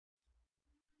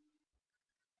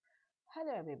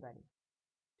Hello everybody.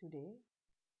 Today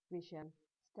we shall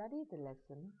study the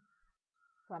lesson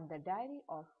from the diary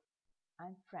of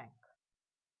Anne Frank.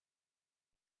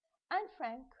 Anne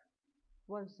Frank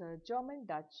was a German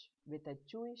Dutch with a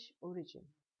Jewish origin,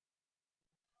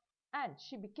 and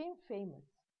she became famous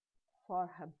for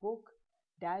her book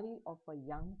Diary of a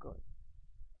Young Girl.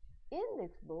 In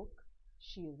this book,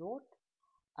 she wrote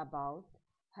about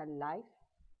her life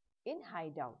in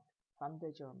hideout from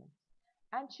the Germans,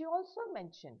 and she also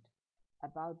mentioned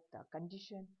about the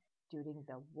condition during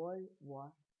the World War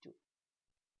II.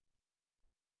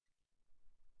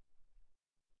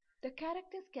 The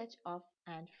character sketch of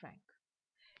Anne Frank.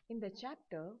 In the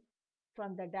chapter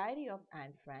from the diary of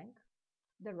Anne Frank,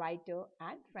 the writer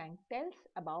Anne Frank tells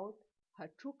about her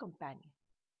true companion,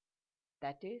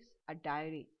 that is, a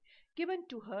diary given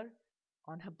to her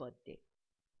on her birthday.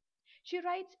 She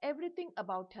writes everything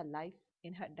about her life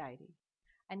in her diary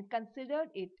and considered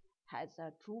it as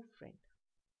a true friend.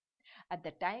 At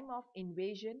the time of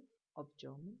invasion of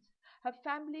Germans, her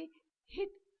family hid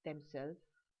themselves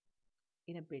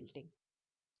in a building.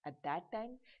 At that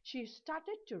time, she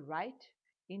started to write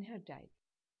in her diary.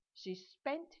 She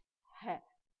spent her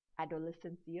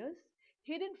adolescent years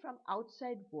hidden from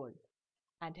outside world,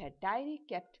 and her diary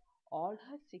kept all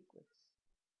her secrets.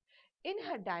 In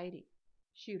her diary,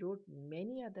 she wrote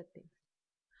many other things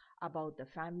about the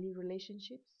family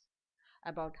relationships,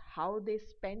 about how they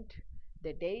spent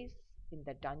their days in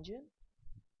the dungeon,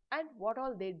 and what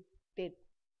all they did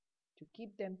to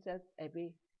keep themselves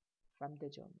away from the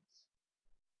Germans.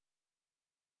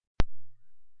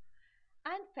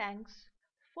 Anne Frank's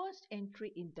first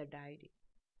entry in the diary.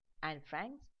 Anne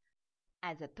Frank,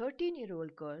 as a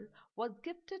 13-year-old girl, was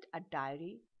gifted a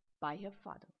diary by her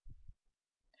father.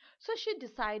 So she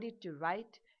decided to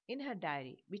write in her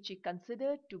diary, which she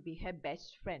considered to be her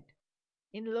best friend,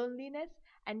 in loneliness,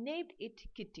 and named it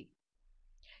Kitty.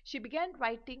 She began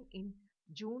writing in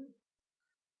June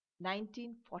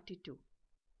 1942.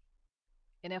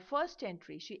 In her first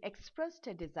entry, she expressed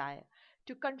her desire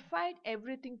to confide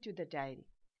everything to the diary,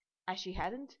 as she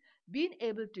hadn't been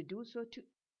able to do so to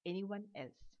anyone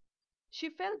else. She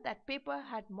felt that paper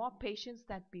had more patience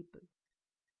than people.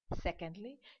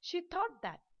 Secondly, she thought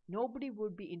that nobody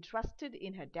would be interested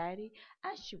in her diary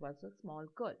as she was a small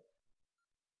girl.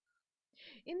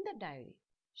 In the diary,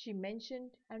 she mentioned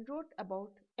and wrote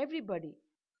about everybody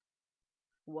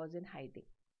who was in hiding.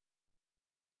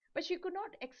 But she could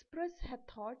not express her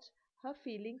thoughts, her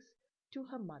feelings to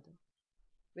her mother,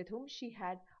 with whom she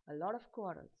had a lot of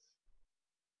quarrels.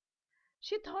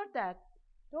 She thought that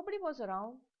nobody was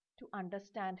around to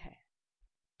understand her,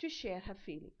 to share her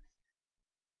feelings,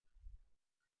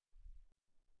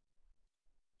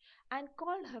 and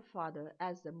called her father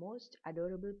as the most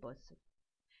adorable person.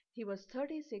 He was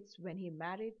 36 when he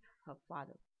married her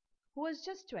father, who was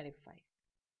just 25.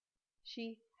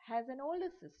 She has an older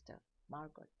sister,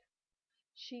 Margaret.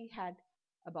 She had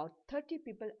about 30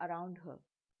 people around her,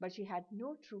 but she had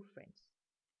no true friends.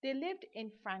 They lived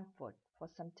in Frankfurt for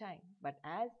some time, but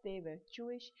as they were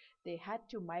Jewish, they had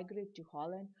to migrate to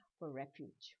Holland for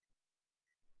refuge.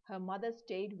 Her mother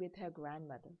stayed with her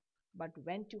grandmother, but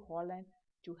went to Holland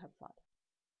to her father.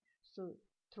 So,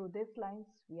 through these lines,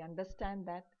 we understand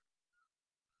that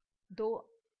though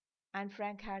Anne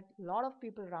Frank had a lot of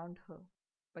people around her,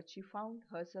 but she found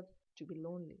herself to be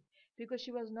lonely because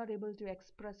she was not able to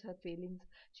express her feelings.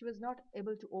 She was not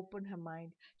able to open her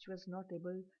mind. She was not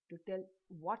able to tell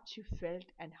what she felt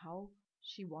and how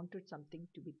she wanted something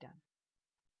to be done.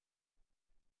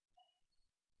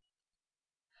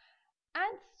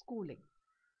 Anne's schooling.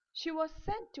 She was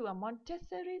sent to a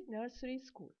Montessori nursery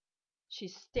school. She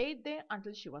stayed there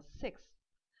until she was 6.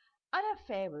 At her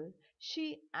farewell,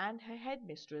 she and her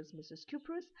headmistress, Mrs.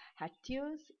 Cuprus, had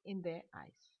tears in their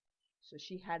eyes. So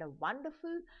she had a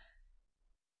wonderful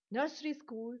nursery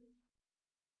school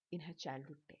in her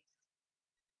childhood days.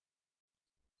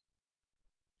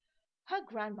 Her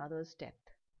grandmother's death.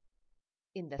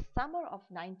 In the summer of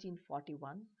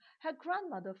 1941, her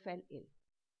grandmother fell ill.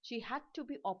 She had to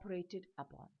be operated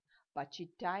upon, but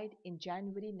she died in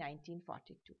January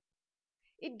 1942.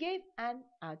 It gave Anne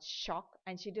a shock,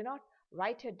 and she did not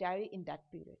write her diary in that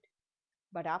period.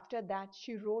 But after that,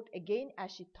 she wrote again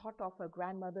as she thought of her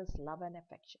grandmother's love and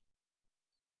affection.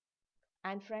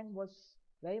 Anne Frank was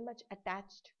very much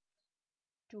attached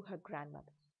to her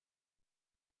grandmother.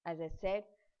 As I said,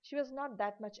 she was not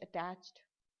that much attached,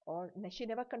 or she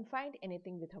never confined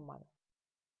anything with her mother.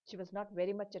 She was not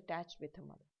very much attached with her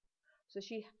mother. So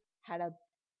she had a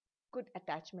good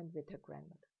attachment with her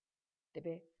grandmother. They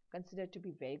were considered to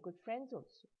be very good friends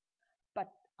also.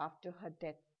 But after her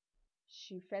death,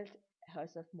 she felt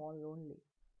herself more lonely,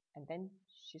 and then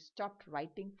she stopped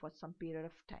writing for some period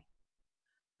of time.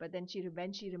 But then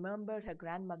when she remembered her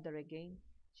grandmother again,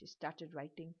 she started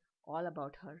writing all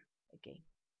about her again.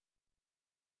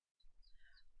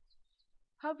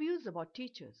 Her views about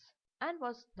teachers. Anne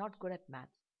was not good at maths,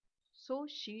 so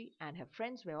she and her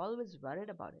friends were always worried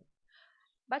about it.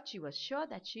 But she was sure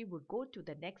that she would go to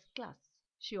the next class.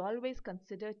 She always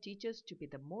considered teachers to be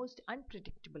the most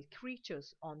unpredictable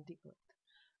creatures on the earth.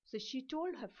 So she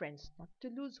told her friends not to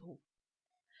lose hope.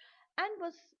 Anne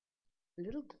was a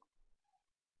little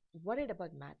worried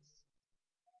about maths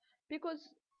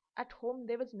because at home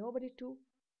there was nobody to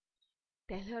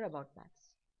tell her about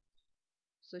maths.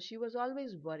 So she was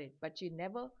always worried, but she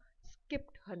never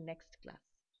skipped her next class.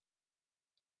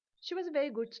 She was a very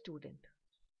good student,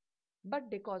 but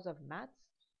because of maths,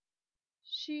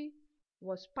 she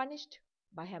was punished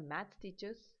by her maths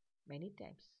teachers many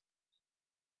times.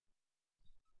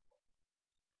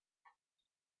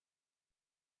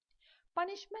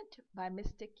 Punishment by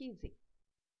Mr. Kesey.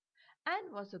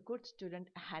 Anne was a good student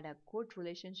and had a good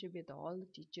relationship with all the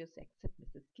teachers except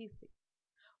Mrs. Kesey,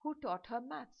 who taught her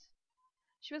maths.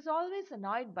 She was always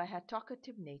annoyed by her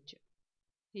talkative nature.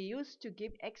 He used to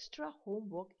give extra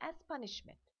homework as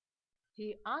punishment.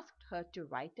 He asked her to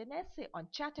write an essay on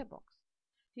Chatterbox.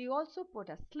 He also put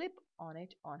a slip on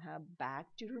it on her bag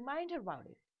to remind her about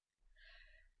it.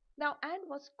 Now Anne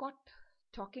was caught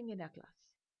talking in her class.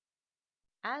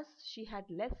 As she had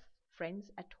less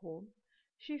friends at home,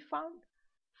 she found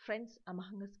friends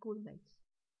among her schoolmates.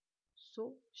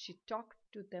 So she talked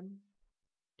to them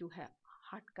to her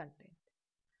heart content.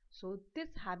 So this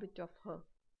habit of her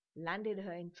landed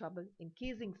her in trouble in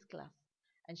Kesing's class,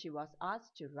 and she was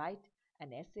asked to write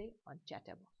an essay on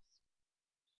Chatterbox.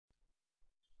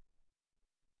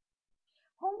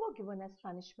 Homework given as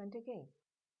punishment again.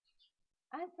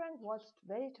 Anne Frank was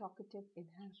very talkative in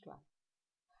her class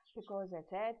because I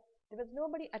said there was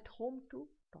nobody at home to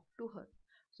talk to her.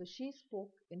 So she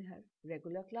spoke in her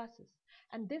regular classes,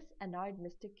 and this annoyed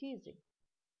Mr. Kesing.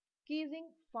 Kesing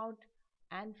found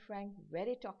Anne Frank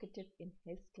very talkative in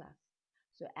his class.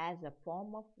 So as a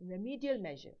form of remedial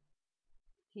measure,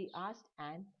 he asked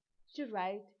Anne to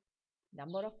write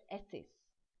number of essays.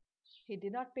 He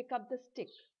did not pick up the stick,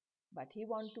 but he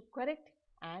wanted to correct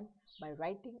Anne by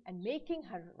writing and making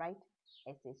her write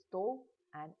essays, though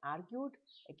Anne argued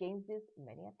against this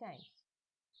many a times.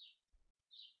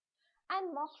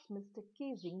 Anne mocks Mr.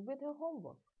 Kesing with her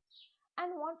homework.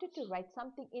 Anne wanted to write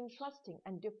something interesting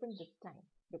and different this time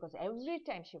because every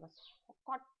time she was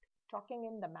caught talking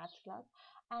in the maths class,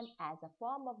 and as a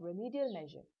form of remedial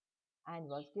measure, Anne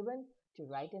was given to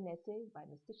write an essay by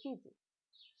Mr. Kesing.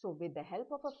 So with the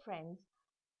help of her friends,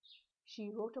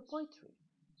 she wrote a poetry.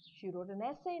 She wrote an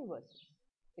essay in verses.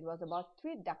 It was about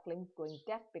three ducklings going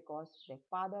deaf because their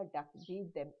father duck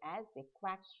beat them as they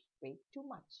quacked way too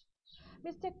much.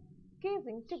 Mr.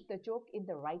 Kesing took the joke in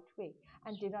the right way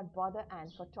and did not bother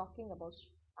Anne for talking about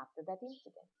after that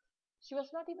incident. She was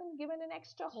not even given an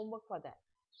extra homework for that.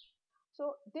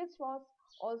 So this was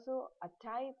also a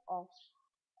type of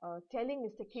telling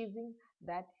Mr. Kesing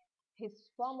that his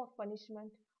form of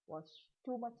punishment was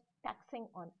too much taxing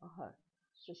on her.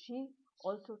 So she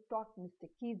also taught Mr.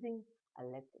 Kesing a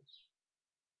lesson.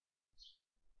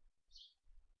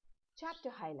 Chapter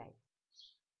highlights.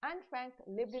 Anne Frank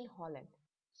lived in Holland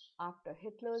after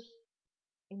Hitler's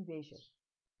invasion.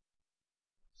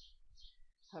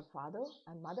 Her father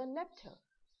and mother left her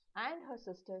and her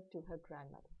sister to her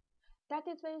grandmother. That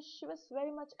is why she was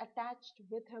very much attached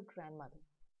with her grandmother.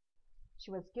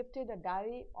 She was gifted a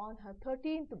diary on her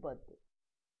 13th birthday,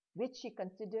 which she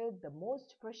considered the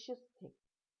most precious thing,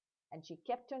 and she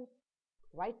kept on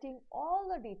writing all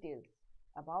the details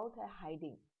about her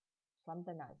hiding from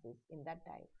the Nazis in that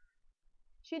diary.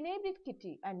 She named it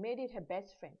Kitty and made it her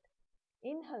best friend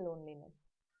in her loneliness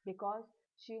because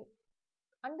she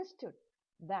understood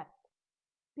that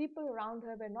people around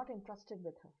her were not interested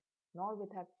with her, nor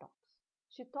with her talks.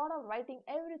 She thought of writing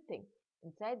everything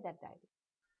inside that diary.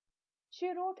 She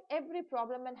wrote every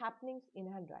problem and happenings in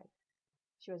her diary.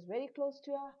 She was very close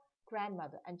to her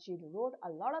grandmother and she wrote a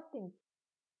lot of things.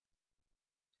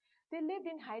 They lived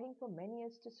in hiding for many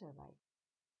years to survive.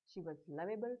 She was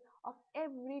lovable of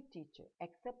every teacher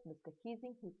except Mr.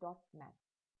 Kesing who taught math.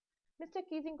 Mr.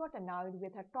 Kesing got annoyed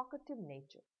with her talkative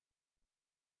nature.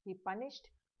 He punished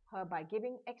her by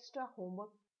giving extra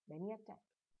homework many a time.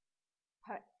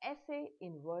 Her essay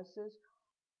in verses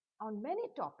on many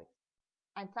topics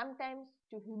and sometimes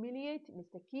to humiliate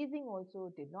Mr. Kesing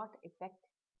also did not affect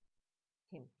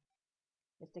him.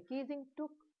 Mr. Kesing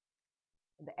took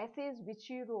the essays which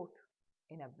she wrote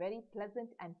in a very pleasant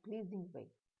and pleasing way,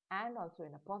 and also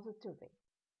in a positive way.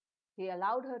 He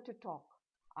allowed her to talk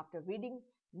after reading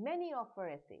many of her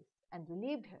essays and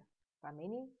relieved her from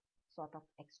any sort of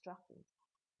extra homework.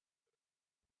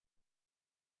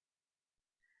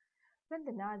 When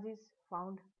the Nazis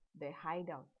found their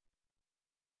hideout,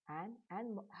 Anne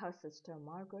and her sister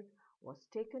Margaret was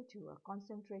taken to a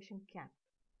concentration camp.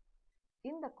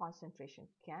 In the concentration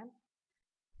camp,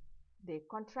 they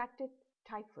contracted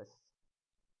typhus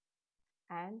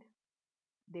and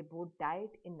they both died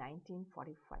in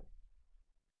 1945.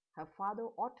 Her father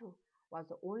Otto was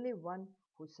the only one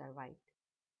who survived.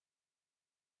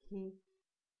 He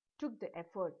took the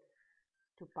effort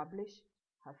to publish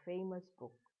her famous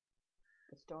book,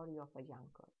 The Story of a Young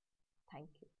Girl. Thank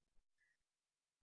you.